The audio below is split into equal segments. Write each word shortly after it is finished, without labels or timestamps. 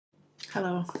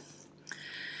Hello.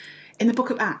 In the book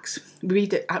of Acts, we read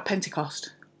that at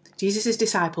Pentecost, Jesus'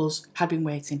 disciples had been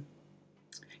waiting.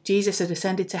 Jesus had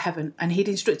ascended to heaven and he'd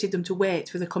instructed them to wait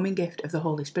for the coming gift of the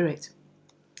Holy Spirit.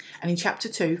 And in chapter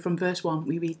 2, from verse 1,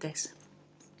 we read this.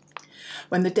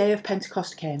 When the day of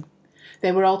Pentecost came,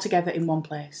 they were all together in one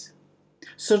place.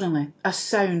 Suddenly, a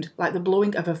sound like the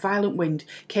blowing of a violent wind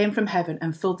came from heaven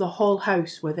and filled the whole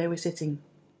house where they were sitting.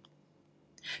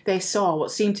 They saw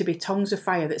what seemed to be tongues of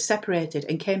fire that separated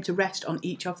and came to rest on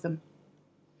each of them.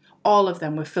 All of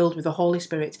them were filled with the Holy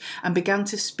Spirit and began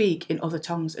to speak in other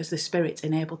tongues as the Spirit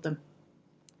enabled them.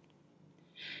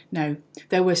 Now,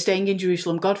 there were staying in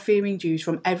Jerusalem God-fearing Jews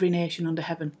from every nation under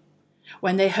heaven.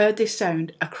 When they heard this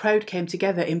sound, a crowd came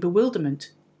together in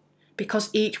bewilderment, because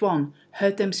each one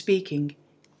heard them speaking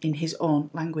in his own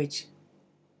language.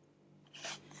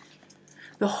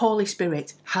 The Holy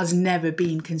Spirit has never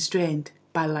been constrained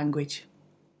by language.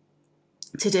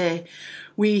 Today,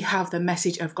 we have the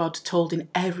message of God told in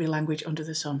every language under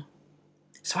the sun.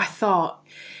 So I thought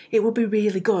it would be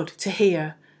really good to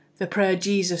hear the prayer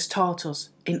Jesus taught us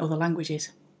in other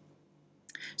languages.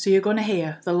 So you're going to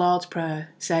hear the Lord's Prayer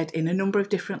said in a number of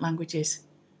different languages,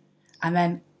 and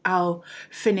then I'll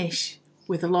finish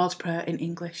with the Lord's Prayer in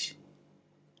English.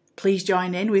 Please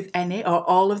join in with any or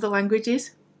all of the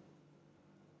languages.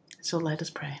 So let us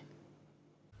pray.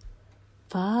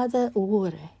 Fader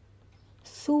våre,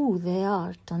 þú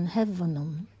ert an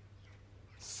heavenum,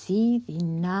 sé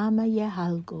þín nama je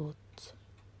helgot.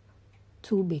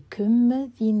 Tu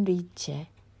bekomme din rike,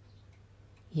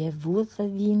 je vårda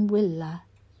din vilja,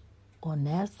 on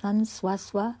earthan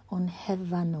swaswa on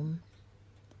heavenum.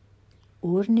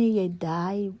 Orne je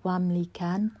dai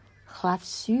wamlikan,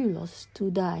 grafsulos tu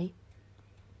dai,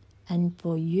 en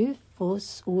for je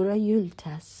fos ora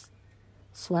jultas.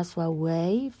 Zoals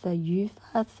wij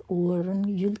verjufferd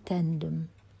oren jultendum.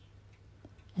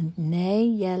 En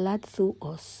nee, je laat thu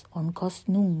os on kost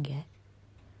nunge,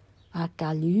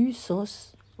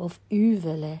 akalusos of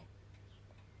uvele,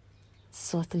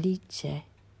 sot liedje.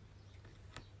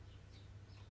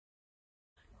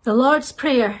 The Lord's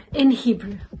Prayer in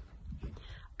Hebrew.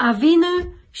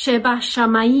 Avinu sheba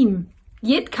shamayim,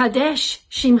 yitkadesh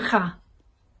shimcha.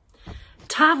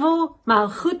 Tavo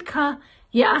malchutka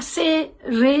Yase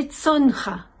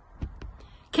retzoncha,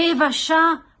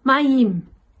 kevasha mayim,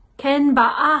 ken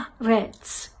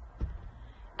ba'aretz.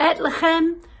 Et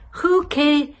lechem hu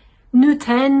ke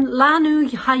nuten lanu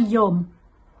hayom.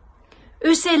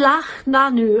 Uselach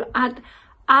nanu ad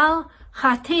al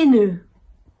chatenu,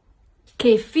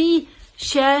 kefi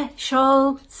she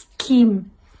shol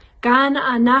kim, gan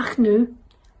anachnu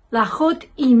lachot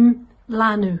im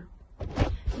lanu.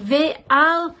 Ve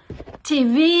al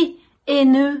tevi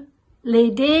enu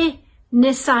lede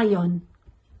nesayon,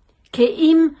 ke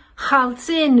im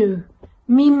chalzenu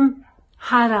mim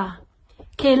hara,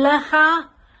 ke lecha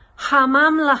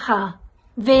hamam lecha,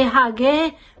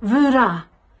 vehage vura,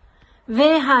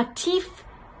 vehatif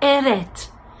eret,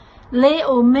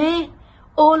 leome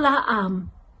olaam.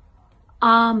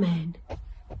 Amen.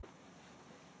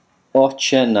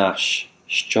 Otče náš,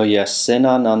 što je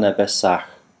syna na nebesach,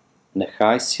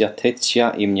 nechaj světěcia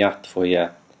imię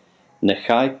Twoje.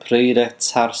 Nechaj přijde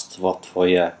carstvo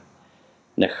Twoje,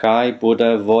 nechaj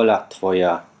bude vola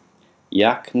Twoja,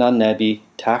 jak na nebi,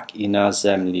 tak i na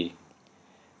zemli.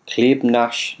 Chléb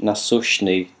náš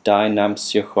nasušný daj nám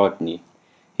sjochodni,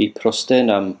 i prostej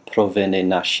nám proviny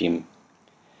našim,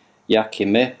 jak i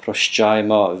my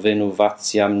prošťajmo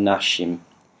vinuvacjam našim.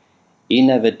 I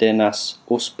nevede nás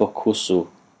us pokusu,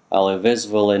 ale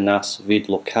vyzvoli nás від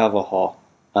lukavého.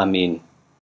 آمین.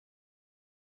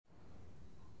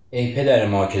 ای پدر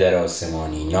ما که در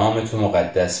آسمانی، نام تو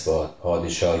مقدس باد،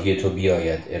 پادشاهی تو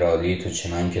بیاید، اراده تو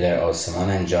چنان که در آسمان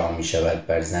انجام می شود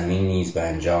بر زمین نیز به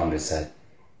انجام رسد.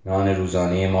 نان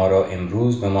روزانه ما را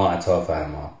امروز به ما عطا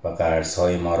فرما و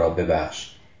قرضهای ما را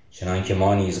ببخش چنان که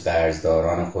ما نیز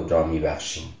قرضداران خود را می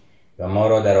بخشیم و ما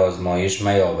را در آزمایش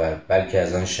میاور بلکه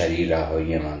از آن شریر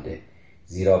رهایی مانده،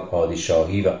 زیرا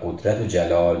پادشاهی و قدرت و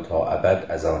جلال تا ابد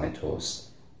از آن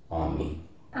توست. آمین.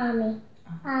 آمین.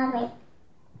 آمین.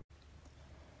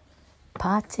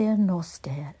 Pater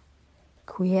noster,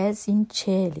 qui es in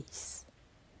celis,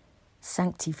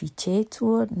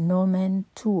 sanctificetur nomen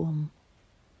tuum,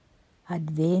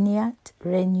 adveniat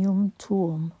regnum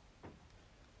tuum,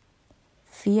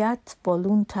 fiat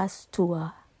voluntas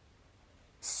tua,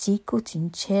 sicut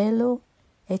in cielo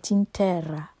et in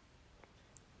terra.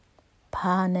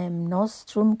 Panem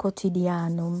nostrum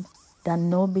quotidianum da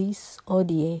nobis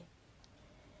hodie,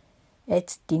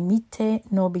 et dimitte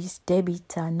nobis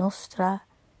debita nostra,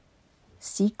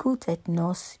 sicut et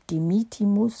nos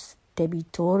dimittimus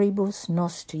debitoribus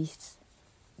nostris,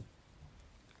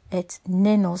 et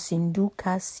ne nos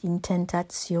inducas in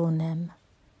tentationem,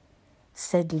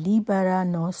 sed libera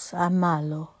nos a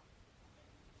malo,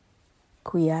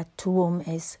 quia tuum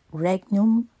es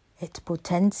regnum et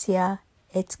potentia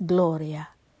et gloria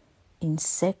in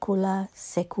saecula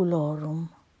saeculorum.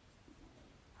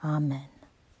 Amen.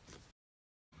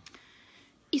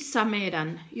 Isä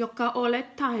meidän, joka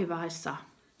olet taivaissa,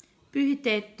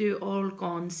 pyhitetty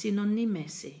olkoon sinun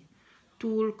nimesi,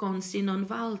 tulkoon sinun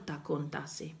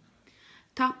valtakuntasi,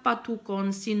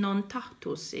 tapahtukoon sinun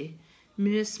tahtosi,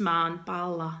 myös maan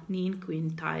palla niin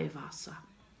kuin taivaassa.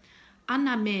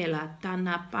 Anna meille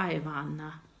tänä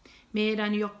päivänä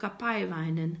meidän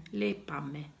jokapäiväinen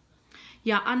leipämme,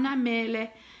 ja anna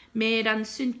meille meidän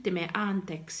syntimme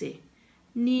anteeksi,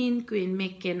 niin kuin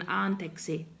mekin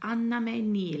anteeksi annamme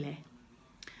niille,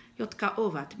 jotka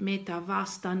ovat meitä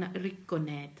vastaan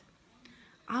rikkoneet.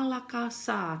 Äläkä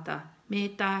saata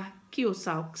meitä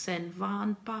kiusauksen,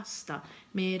 vaan päästä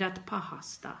meidät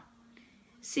pahasta.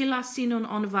 Sillä sinun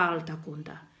on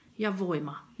valtakunta ja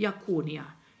voima ja kunnia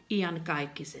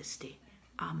iankaikkisesti.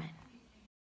 Amen.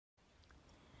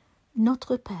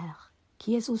 Notre Père,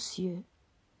 qui es aux cieux,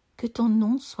 que ton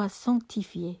nom soit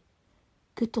sanctifié,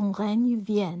 que ton règne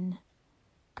vienne,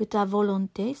 que ta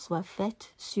volonté soit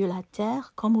faite sur la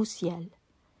terre comme au ciel.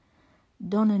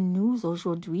 Donne-nous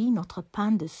aujourd'hui notre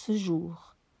pain de ce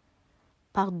jour.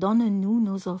 Pardonne-nous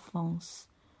nos offenses,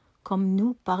 comme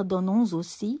nous pardonnons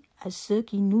aussi à ceux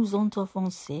qui nous ont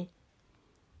offensés.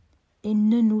 Et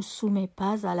ne nous soumets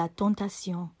pas à la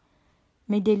tentation,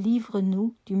 mais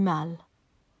délivre-nous du mal.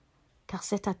 Car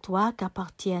c'est à toi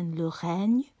qu'appartiennent le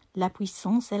règne, la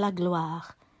puissance et la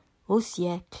gloire, au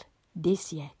siècle des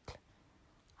siècles.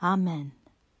 Amen.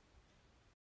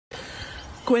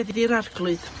 Gweddi'r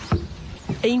arglwydd.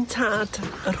 Ein tad,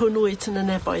 yr hwnnwyd yn y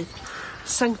nefoedd,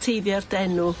 sancteiddiau'r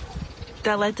denw,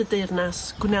 deled y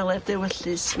deyrnas, gwneled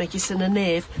ewyllus, megis yn y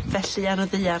nef, felly ar y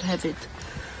ddaear hefyd.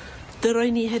 Dyroi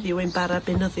ni heddiw ein bara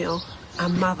benyddiol, a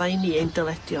maddau ni ein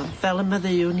dyledion, fel y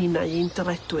myddeuwn ni'na ein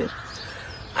dyledwyr.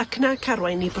 Ac na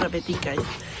carwain ni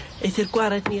brafedigaeth, eithir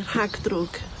gwared ni rhag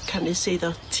drwg, canus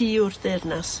eiddo ti o'r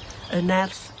deyrnas, y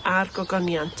nerth a'r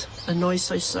gogoniant, yn oes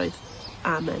oesoedd.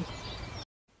 Amen.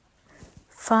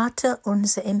 Vater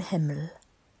unser im Himmel,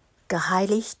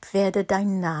 geheiligt werde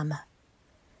dein Name.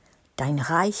 Dein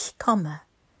Reich komme,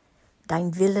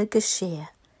 dein Wille geschehe,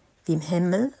 wie im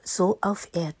Himmel, so auf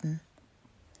Erden.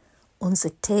 Unser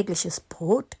tägliches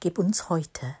Brot gib uns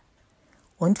heute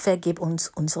und vergib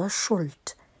uns unsere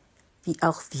Schuld, wie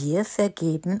auch wir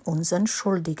vergeben unseren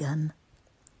Schuldigern.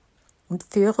 Und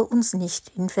führe uns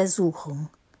nicht in Versuchung,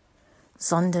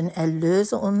 sondern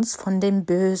erlöse uns von dem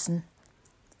Bösen.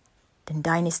 Denn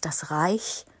dein ist das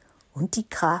Reich und die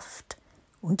Kraft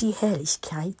und die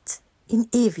Herrlichkeit in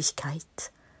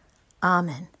Ewigkeit.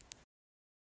 Amen.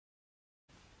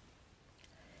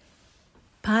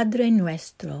 Padre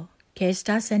nuestro, que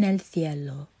estás en el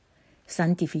cielo,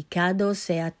 santificado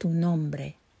sea tu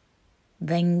nombre.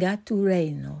 Venga tu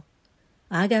reino.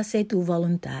 Hágase tu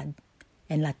voluntad,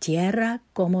 en la tierra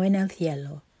como en el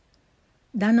cielo.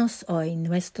 Danos hoy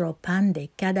nuestro pan de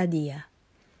cada día.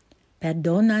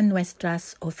 Perdona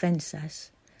nuestras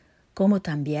ofensas, como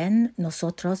también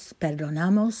nosotros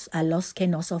perdonamos a los que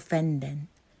nos ofenden.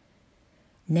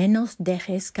 No nos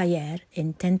dejes caer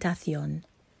en tentación,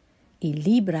 y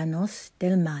líbranos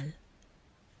del mal.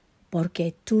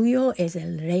 Porque tuyo es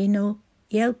el reino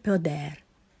y el poder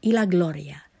y la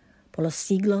gloria por los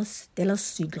siglos de los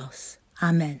siglos.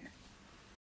 Amen.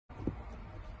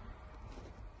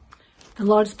 The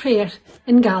Lord's Prayer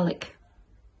in Gaelic.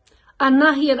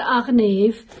 Anna hir ag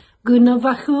nef, gwyna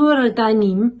fachwr y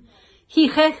dainim,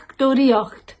 hichech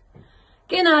doriocht.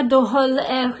 Gyna dohol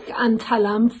erch an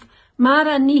talamf, mar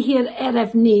a nihir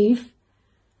eref nef,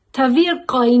 ta vir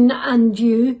goin an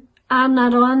diw, a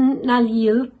naron na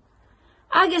lil,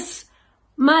 agos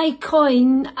mai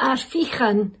coin ar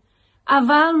fichan, a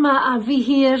valma a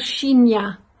vihir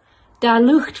shinya, da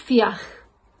lucht fiach.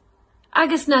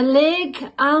 Agos na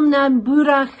leg am na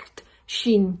buracht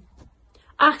shin.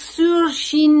 Ach sur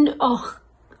shin och,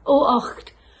 o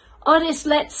ocht, or is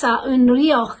letsa un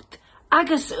riocht,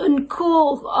 agos un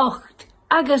ko ocht,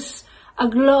 agos a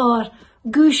glor,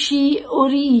 gushi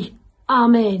ori.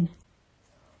 Amen.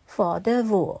 Fader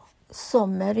vår,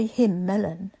 som är i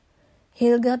himmelen,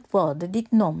 helgat varde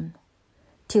ditt namn.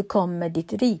 Tillkommer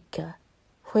ditt rike,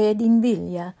 ske din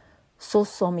vilja, så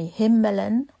som i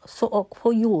himmelen, så och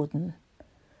på jorden.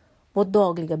 Vårt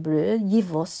dagliga bröd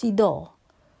giv oss idag,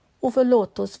 och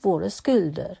förlåt oss våra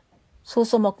skulder, så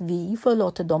som och vi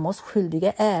förlåter dem oss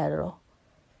skyldiga äro.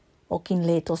 och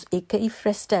inlet oss icke i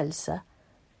frestelse,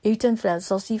 utan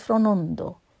fräls oss ifrån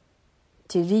ondo.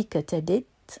 Till riket är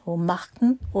ditt, och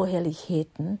makten och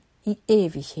heligheten i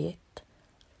evighet.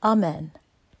 Amen.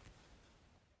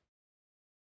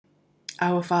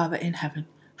 Our Father in heaven,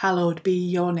 hallowed be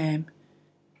your name.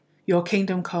 Your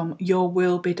kingdom come, your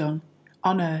will be done,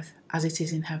 on earth as it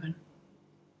is in heaven.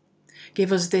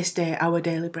 Give us this day our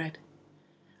daily bread,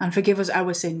 and forgive us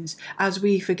our sins, as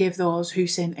we forgive those who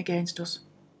sin against us.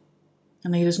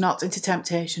 And lead us not into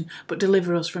temptation, but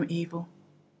deliver us from evil.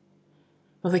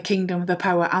 For the kingdom, the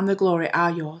power, and the glory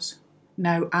are yours,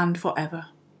 now and forever.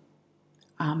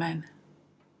 Amen.